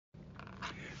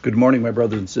Good morning, my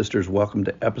brothers and sisters. Welcome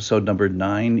to episode number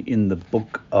 9 in the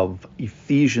book of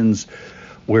Ephesians.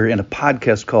 We're in a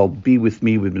podcast called Be With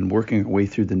Me. We've been working our way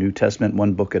through the New Testament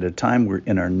one book at a time. We're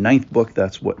in our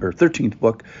 13th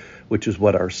book, which is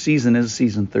what our season is,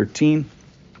 season 13.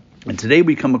 And today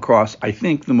we come across, I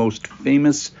think, the most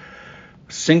famous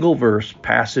single verse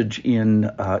passage in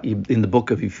the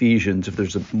book of Ephesians. If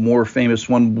there's a more famous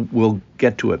one, we'll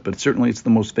get to it, but certainly it's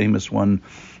the most famous one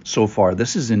so far.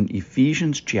 This is in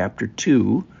Ephesians chapter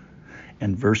 2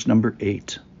 and verse number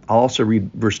 8. I'll also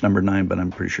read verse number 9, but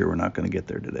I'm pretty sure we're not going to get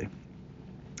there today.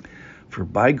 For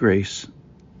by grace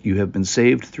you have been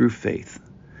saved through faith,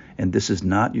 and this is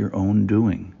not your own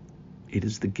doing. It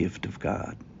is the gift of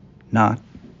God, not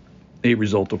a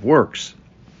result of works,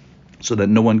 so that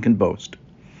no one can boast.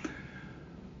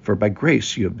 For by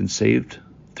grace you have been saved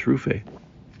through faith,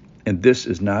 and this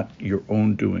is not your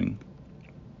own doing.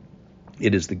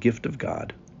 It is the gift of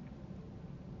God,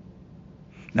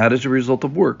 not as a result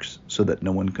of works, so that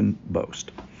no one can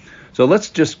boast. So let's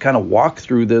just kind of walk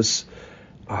through this.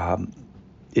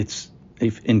 It's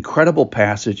an incredible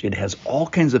passage. It has all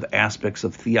kinds of aspects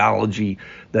of theology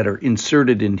that are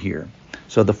inserted in here.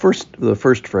 So the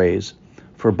first phrase,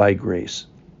 for by grace.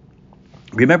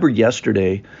 Remember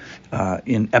yesterday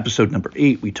in episode number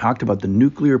 8, we talked about the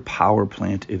nuclear power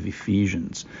plant of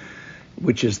Ephesians,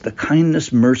 which is the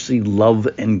kindness, mercy, love,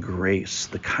 and grace.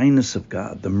 The kindness of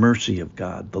God, the mercy of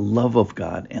God, the love of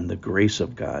God, and the grace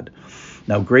of God.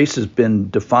 Now, grace has been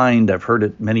defined, I've heard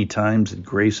it many times, that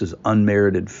grace is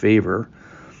unmerited favor.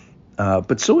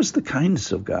 But so is the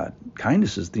kindness of God.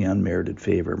 Kindness is the unmerited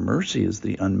favor. Mercy is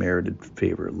the unmerited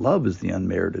favor. Love is the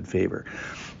unmerited favor.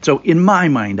 So in my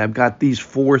mind, I've got these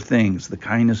four things: the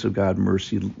kindness of God,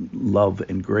 mercy, love,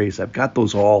 and grace. I've got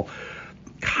those all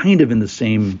kind of in the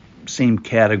same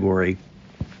category.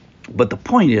 But the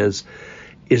point is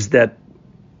that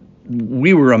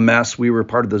we were a mess. We were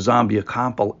part of the zombie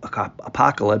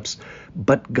apocalypse.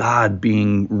 But God,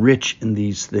 being rich in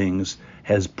these things,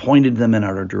 has pointed them in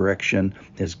our direction,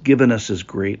 has given us his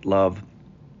great love,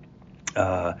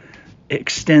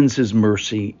 extends his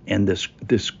mercy and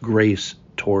this grace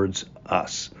towards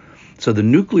us. So the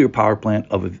nuclear power plant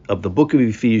of the book of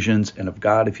Ephesians, and of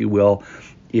God, if you will,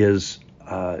 is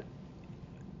the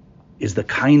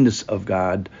kindness of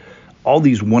God, all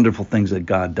these wonderful things that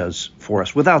God does for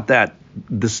us. Without that,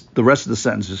 the rest of the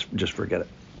sentence, just forget it.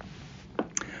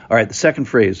 All right, the second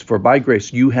phrase, for by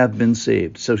grace you have been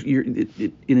saved. So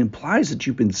it implies that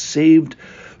you've been saved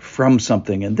from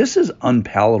something, and this is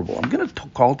unpalatable. I'm going to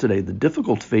call today the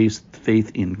difficult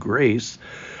faith in grace.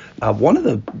 One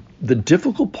of the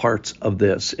difficult parts of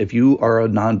this, if you are a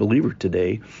non-believer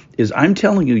today, is I'm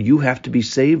telling you, you have to be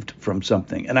saved from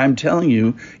something. And I'm telling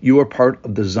you, you are part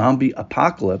of the zombie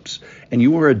apocalypse, and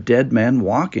you are a dead man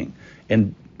walking.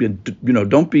 And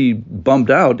don't be bummed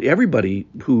out. Everybody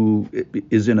who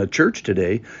is in a church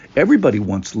today, everybody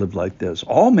once lived like this.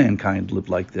 All mankind lived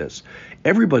like this.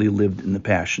 Everybody lived in the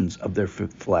passions of their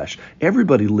flesh.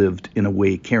 Everybody lived in a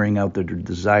way carrying out their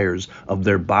desires of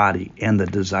their body and the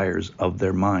desires of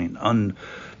their mind.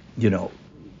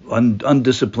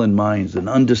 Undisciplined minds and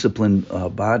undisciplined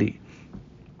body.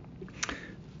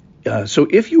 So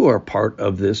if you are part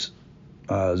of this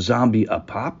zombie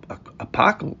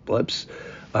apocalypse,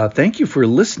 thank you for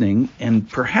listening, and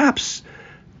perhaps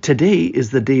today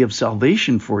is the day of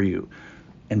salvation for you.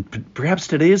 And perhaps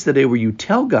today is the day where you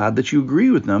tell God that you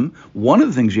agree with him. One of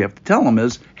the things you have to tell him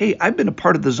is, hey, I've been a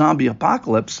part of the zombie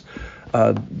apocalypse.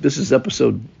 This is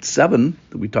episode 7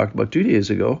 that we talked about 2 days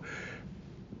ago,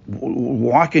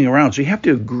 walking around. So you have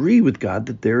to agree with God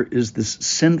that there is this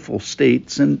sinful state,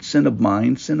 sin of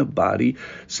mind, sin of body,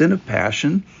 sin of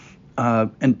passion.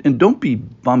 And don't be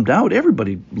bummed out.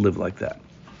 Everybody lived like that.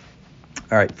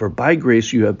 All right, for by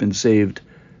grace you have been saved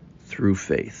through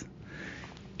faith.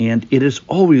 And it has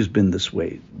always been this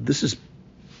way. This is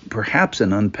perhaps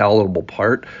an unpalatable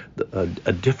part,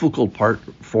 a difficult part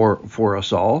for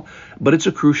us all, but it's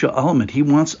a crucial element. He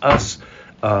wants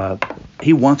our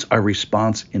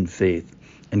response in faith.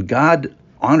 And God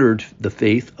honored the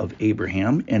faith of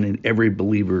Abraham and in every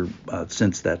believer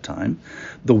since that time.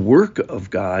 The work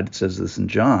of God, it says this in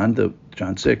John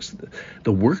 6,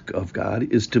 the work of God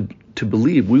is to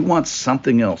believe. We want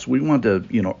something else. We want to,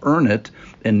 earn it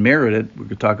and merit it. We're going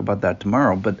to talk about that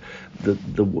tomorrow. But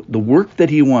the work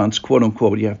that he wants, quote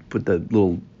unquote, you have to put the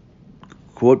little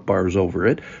quote bars over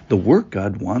it. The work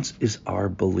God wants is our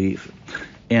belief.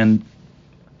 And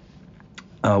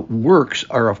works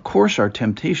are, of course, our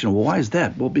temptation. Well, why is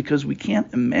that? Well, because we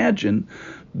can't imagine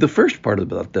the first part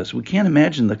about this. We can't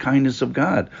imagine the kindness of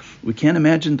God. We can't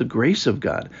imagine the grace of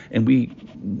God, and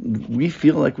we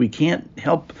feel like we can't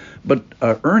help but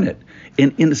earn it.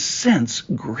 And in a sense,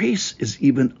 grace is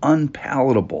even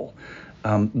unpalatable.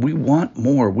 We want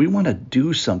more. We want to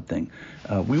do something.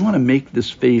 We want to make this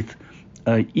faith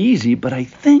easy. But I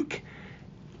think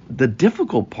the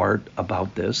difficult part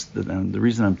about this, the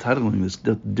reason I'm titling this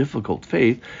Difficult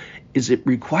Faith, is it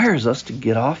requires us to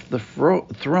get off the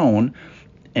throne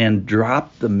and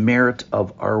drop the merit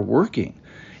of our working.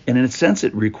 And in a sense,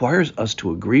 it requires us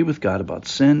to agree with God about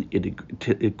sin.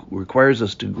 It requires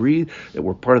us to agree that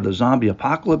we're part of the zombie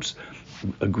apocalypse,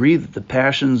 agree that the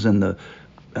passions and the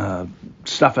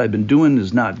stuff I've been doing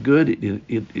is not good.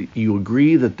 You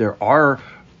agree that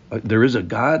there is a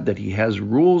God, that he has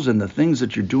rules, and the things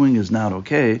that you're doing is not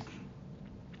okay.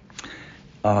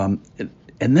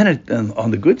 And then on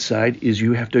the good side is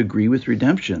you have to agree with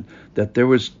redemption,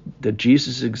 that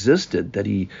Jesus existed, that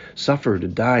he suffered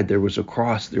and died. There was a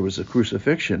cross, there was a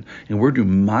crucifixion. And where do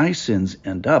my sins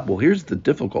end up? Well, here's the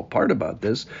difficult part about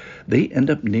this. They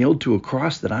end up nailed to a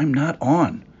cross that I'm not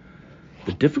on.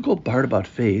 The difficult part about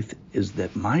faith is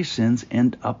that my sins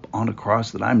end up on a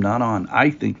cross that I'm not on.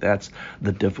 I think that's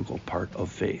the difficult part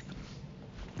of faith.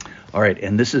 All right,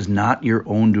 and this is not your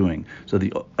own doing. So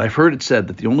I've heard it said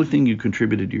that the only thing you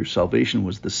contributed to your salvation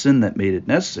was the sin that made it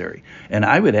necessary. And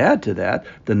I would add to that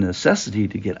the necessity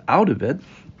to get out of it,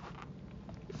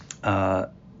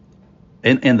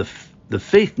 and the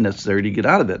faith necessary to get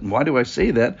out of it. And why do I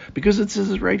say that? Because it says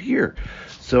it right here.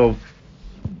 So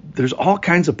there's all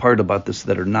kinds of part about this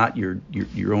that are not your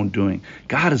own doing.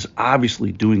 God is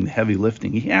obviously doing the heavy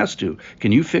lifting. He has to.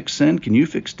 Can you fix sin? Can you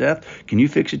fix death? Can you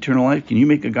fix eternal life? Can you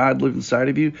make a God live inside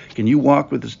of you? Can you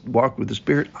walk with the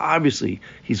Spirit? Obviously,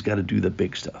 he's got to do the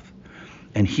big stuff.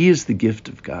 And he is the gift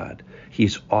of God.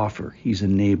 He's offer. He's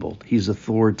enabled. He's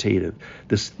authoritative.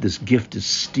 This gift is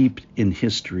steeped in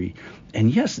history. And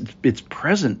yes, it's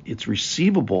present. It's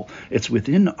receivable. It's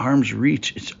within arm's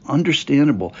reach. It's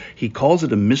understandable. He calls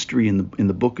it a mystery in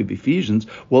the book of Ephesians.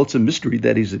 Well, it's a mystery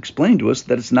that he's explained to us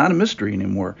that it's not a mystery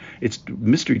anymore.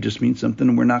 Mystery just means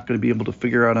something we're not going to be able to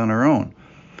figure out on our own.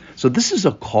 So this is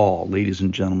a call, ladies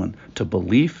and gentlemen, to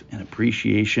belief and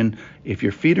appreciation. If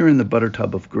your feet are in the butter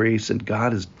tub of grace and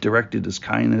God has directed his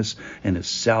kindness and his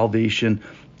salvation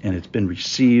and it's been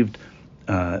received,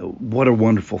 what a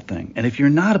wonderful thing. And if you're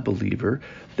not a believer,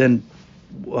 then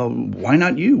why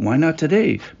not you? Why not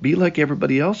today? Be like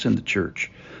everybody else in the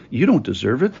church. You don't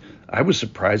deserve it. I was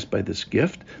surprised by this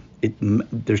gift.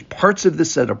 There's parts of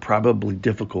this that are probably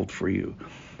difficult for you.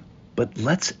 But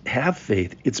let's have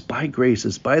faith. It's by grace.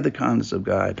 It's by the kindness of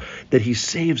God that he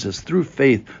saves us through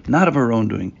faith, not of our own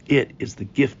doing. It is the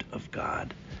gift of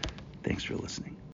God. Thanks for listening.